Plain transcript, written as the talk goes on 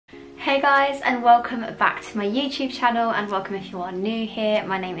Hey guys, and welcome back to my YouTube channel, and welcome if you are new here.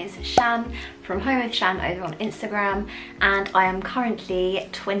 My name is Shan from HomeWithShan over on Instagram, and I am currently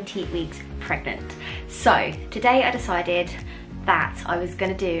 20 weeks pregnant. So today I decided that I was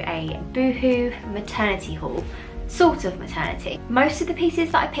going to do a Boohoo maternity haul. Sort of maternity. Most of the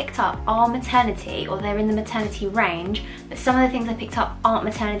pieces that I picked up are maternity, or they're in the maternity range, but some of the things I picked up aren't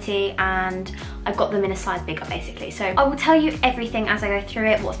maternity, and I got them in a size bigger basically. So I will tell you everything as I go through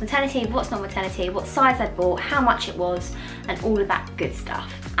it: what's maternity, what's not maternity, what size I bought, how much it was, and all of that good stuff.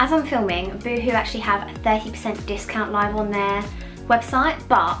 As I'm filming, Boohoo actually have a 30% discount live on their website,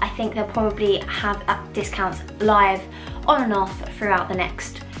 but I think they'll probably have discounts live on and off throughout the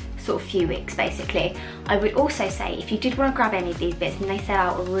next sort of few weeks basically. I would also say if you did want to grab any of these bits, then they sell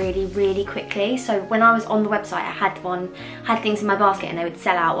out really quickly. So when I was on the website, I had things in my basket and they would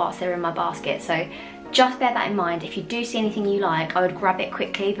sell out whilst they were in my basket. So just bear that in mind. If you do see anything you like, I would grab it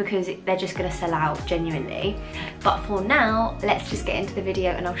quickly because they're just going to sell out genuinely. But for now, let's just get into the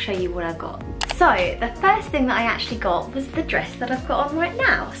video and I'll show you what I got. So the first thing that I actually got was the dress that I've got on right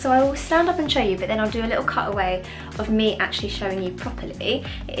now. So I will stand up and show you, but then I'll do a little cutaway of me actually showing you properly.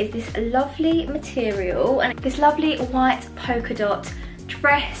 It is this lovely material and this lovely white polka dot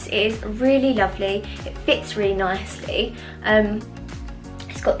dress. It is really lovely. It fits really nicely.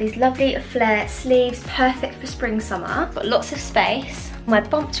 It's got these lovely flare sleeves, perfect for spring summer. Got lots of space. My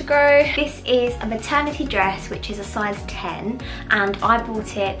bump to grow. This is a maternity dress which is a size 10, and I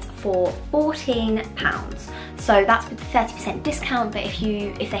bought it for £14. So that's with the 30% discount, but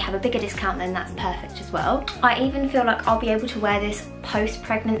if they have a bigger discount, then that's perfect as well. I even feel like I'll be able to wear this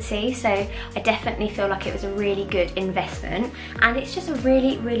post-pregnancy, so I definitely feel like it was a really good investment. And it's just a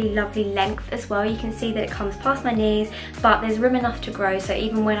really lovely length as well. You can see that it comes past my knees, but there's room enough to grow, so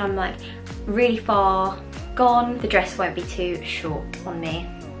even when I'm like really far gone, the dress won't be too short on me.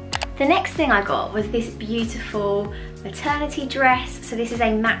 The next thing I got was this beautiful maternity dress. So this is a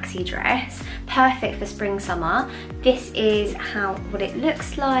maxi dress, perfect for spring summer. This is what it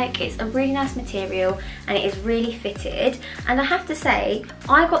looks like. It's a really nice material and it is really fitted. And I have to say,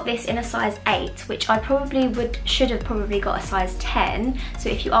 I got this in a size 8, which I should have probably got a size 10. So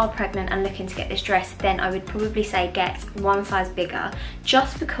if you are pregnant and looking to get this dress, then I would probably say get one size bigger,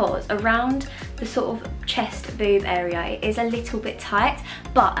 just because around the sort of chest boob area it is a little bit tight.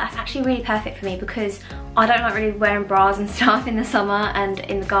 But that's actually really perfect for me because I don't like really wearing bras and stuff in the summer and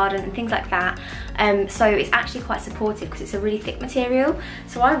in the garden and things like that. So it's actually quite supportive because it's a really thick material.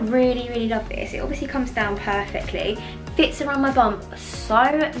 So I really love this. It obviously comes down perfectly, fits around my bump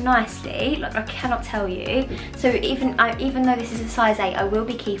so nicely, like I cannot tell you. So even though this is a size 8, I will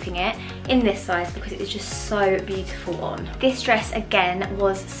be keeping it in this size because it is just so beautiful on. This dress again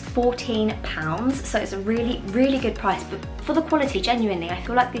was £14, so it's a really good price, but for the quality, genuinely, I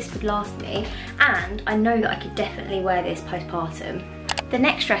feel like this would last me, and I know that I could definitely wear this postpartum. The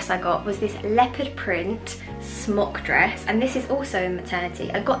next dress I got was this leopard print smock dress, and this is also in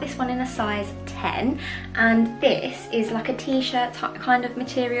maternity. I got this one in a size 10, and this is like a t-shirt kind of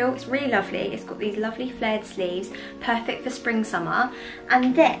material. It's really lovely. It's got these lovely flared sleeves, perfect for spring summer,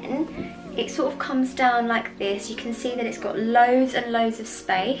 and then it sort of comes down like this. You can see that it's got loads and loads of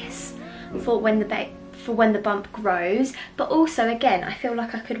space for when the bump grows, but also again I feel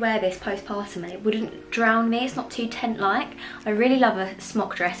like I could wear this postpartum and it wouldn't drown me. It's not too tent-like. I really love a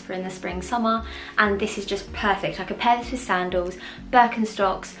smock dress for in the spring summer, and this is just perfect. I could pair this with sandals,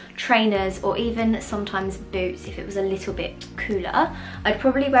 Birkenstocks, trainers, or even sometimes boots if it was a little bit cooler. I'd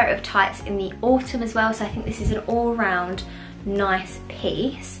probably wear it with tights in the autumn as well, so I think this is an all-round nice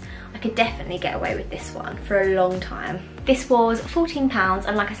piece. I could definitely get away with this one for a long time. This was £14,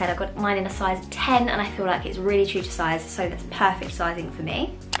 and like I said, I got mine in a size 10, and I feel like it's really true to size, so that's perfect sizing for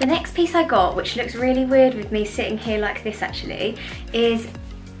me. The next piece I got, which looks really weird with me sitting here like this actually, is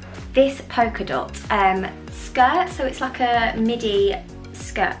this polka dot skirt. So it's like a midi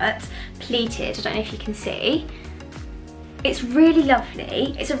skirt, pleated. I don't know if you can see. It's really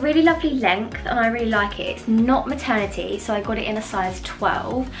lovely. It's a really lovely length and I really like it. It's not maternity, so I got it in a size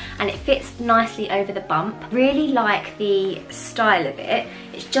 12 and it fits nicely over the bump. Really like the style of it.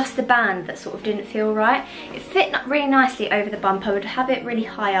 It's just the band that sort of didn't feel right. It fit really nicely over the bump. I would have it really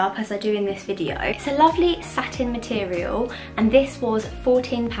high up as I do in this video. It's a lovely satin material, and this was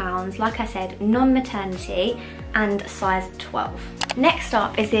 £14, like I said, non-maternity and size 12. Next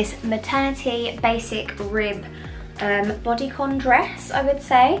up is this maternity basic rib bodycon dress, I would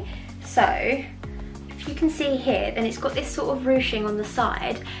say. So if you can see here, then it's got this sort of ruching on the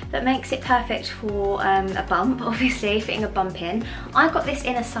side that makes it perfect for a bump, obviously, fitting a bump in. I got this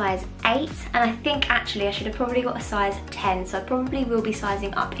in a size 8, and I think actually I should have probably got a size 10, so I probably will be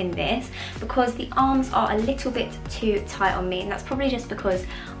sizing up in this because the arms are a little bit too tight on me, and that's probably just because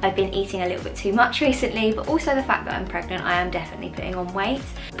I've been eating a little bit too much recently, but also the fact that I'm pregnant, I am definitely putting on weight.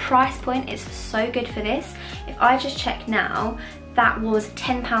 Price point is so good for this. If I just check now, that was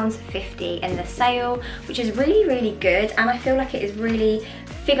 £10.50 in the sale, which is really, really good, and I feel like it is really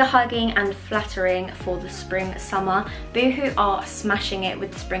figure hugging and flattering for the spring summer. Boohoo are smashing it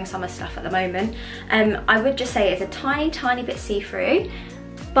with the spring summer stuff at the moment. I would just say it's a tiny bit see-through,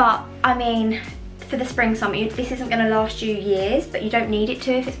 but I mean, for the spring summer, this isn't going to last you years, but you don't need it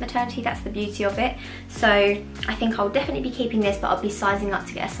to if it's maternity. That's the beauty of it. So I think I'll definitely be keeping this, but I'll be sizing up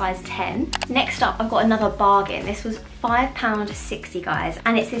to get a size 10. Next up, I've got another bargain. This was £5.60, guys,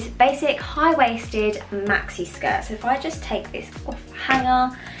 and it's this basic high-waisted maxi skirt. So if I just take this off the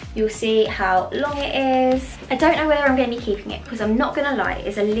hanger, you'll see how long it is. I don't know whether I'm going to be keeping it because I'm not going to lie, it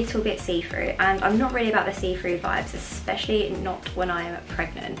is a little bit see-through, and I'm not really about the see-through vibes, especially not when I am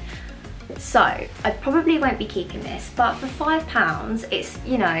pregnant. So I probably won't be keeping this, but for £5, it's,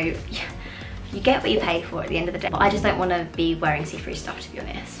 you know, you get what you pay for at the end of the day. But I just don't want to be wearing see-through stuff, to be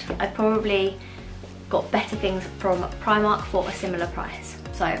honest. I've probably got better things from Primark for a similar price,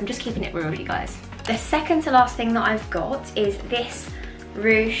 so I'm just keeping it real with you guys. The second to last thing that I've got is this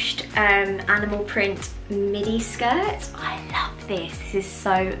ruched animal print midi skirt. I love this. This is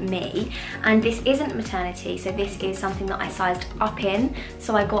so me, and this isn't maternity, so this is something that I sized up in.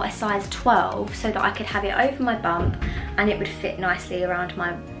 So I got a size 12 so that I could have it over my bump and it would fit nicely around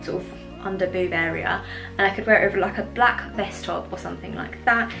my sort of under boob area, and I could wear it over like a black vest top or something like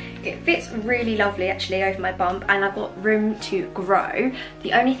that. It fits really lovely actually over my bump, and I've got room to grow.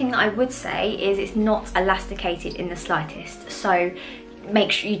 The only thing that I would say is it's not elasticated in the slightest, so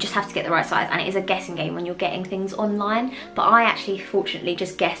make sure you just have to get the right size, and it is a guessing game when you're getting things online, but I actually fortunately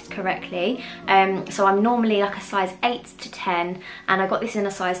just guessed correctly. So I'm normally like a size 8 to 10, and I got this in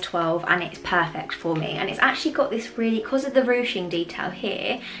a size 12, and it's perfect for me. And it's actually got this really, because of the ruching detail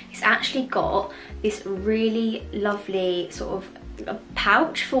here, it's actually got this really lovely sort of a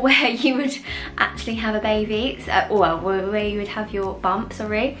pouch for where you would actually have a baby, well, where you would have your bump,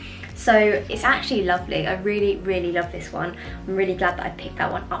 sorry. So it's actually lovely. I really love this one. I'm really glad that I picked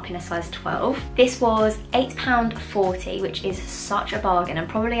that one up in a size 12. This was £8.40, which is such a bargain, and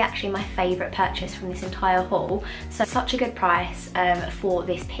probably actually my favourite purchase from this entire haul. So such a good price for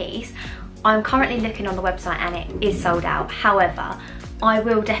this piece. I'm currently looking on the website and it is sold out. However, I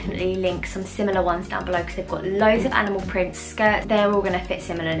will definitely link some similar ones down below because they've got loads of animal print skirts. They're all going to fit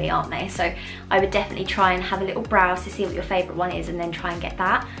similarly, aren't they? So I would definitely try and have a little browse to see what your favourite one is, and then try and get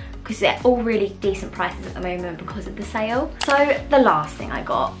that, because they're all really decent prices at the moment because of the sale. So the last thing I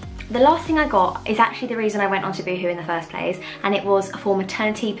got is actually the reason I went onto Boohoo in the first place, and it was for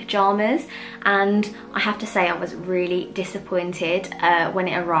maternity pyjamas. And I have to say I was really disappointed when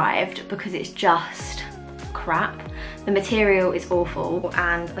it arrived, because it's just crap. The material is awful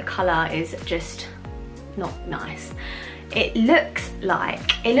and the colour is just not nice. It looks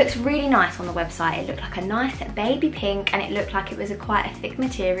really nice on the website. It looked like a nice baby pink, and it looked like it was quite a thick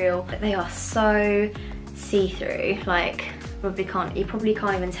material, but they are so see-through. Like, you probably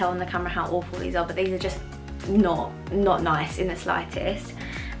can't even tell on the camera how awful these are, but these are just not nice in the slightest.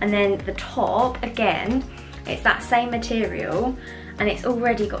 And then the top, again, it's that same material, and it's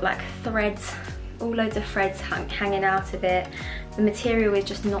already got like threads, loads of threads hanging out of it. The material is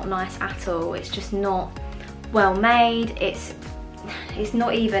just not nice at all. It's just not well made. It's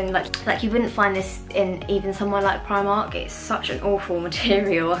not even like you wouldn't find this in even somewhere like Primark. It's such an awful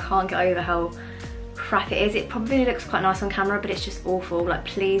material. I can't get over how crap it is. It probably looks quite nice on camera, but it's just awful. Like,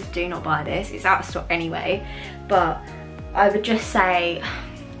 please do not buy this. It's out of stock anyway, but I would just say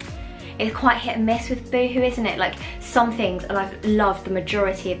it's quite hit and miss with Boohoo, isn't it? Like, some things, and I've loved the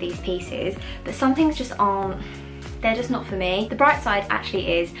majority of these pieces, but some things just aren't, they're just not for me. The bright side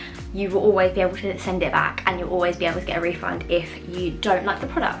actually is you will always be able to send it back, and you'll always be able to get a refund if you don't like the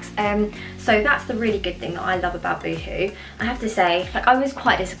products. So that's the really good thing that I love about Boohoo. I have to say, like, I was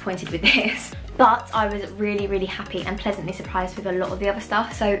quite disappointed with this, but I was really happy and pleasantly surprised with a lot of the other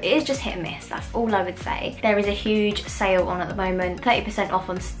stuff. So it is just hit and miss, that's all I would say. There is a huge sale on at the moment, 30% off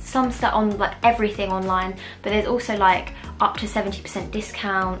on some stuff, on like everything online, but there's also like up to 70%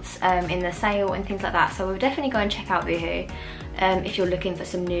 discounts in the sale and things like that. So we'll definitely go and check out Boohoo if you're looking for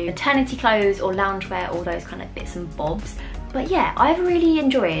some new maternity clothes or loungewear, all those kind of bits and bobs. But yeah, I've really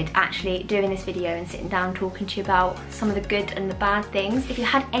enjoyed actually doing this video and sitting down talking to you about some of the good and the bad things. If you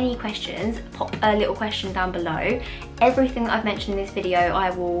had any questions, pop a little question down below. Everything that I've mentioned in this video I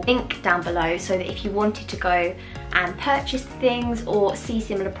will link down below, so that if you wanted to go and purchase things or see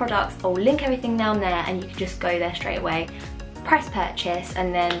similar products, I'll link everything down there and you can just go there straight away, press purchase,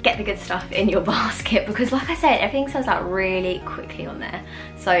 and then get the good stuff in your basket, because like I said, everything sells out really quickly on there.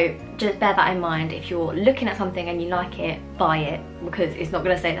 So just bear that in mind. If you're looking at something and you like it, buy it, because it's not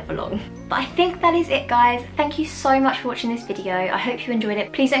going to stay there for long. But I think that is it, guys. Thank you so much for watching this video. I hope you enjoyed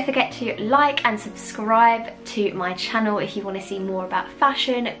it. Please don't forget to like and subscribe to my channel if you want to see more about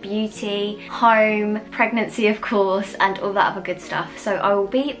fashion, beauty, home, pregnancy of course, and all that other good stuff. So I will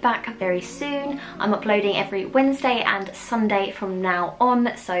be back very soon. I'm uploading every Wednesday and Sunday from now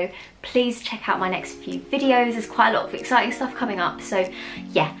on, so please check out my next few videos. There's quite a lot of exciting stuff coming up, so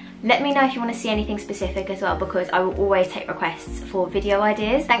yeah, let me know if you want to see anything specific as well, because I will always take requests for video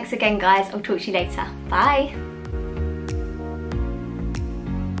ideas. Thanks again, guys. I'll talk to you later. Bye.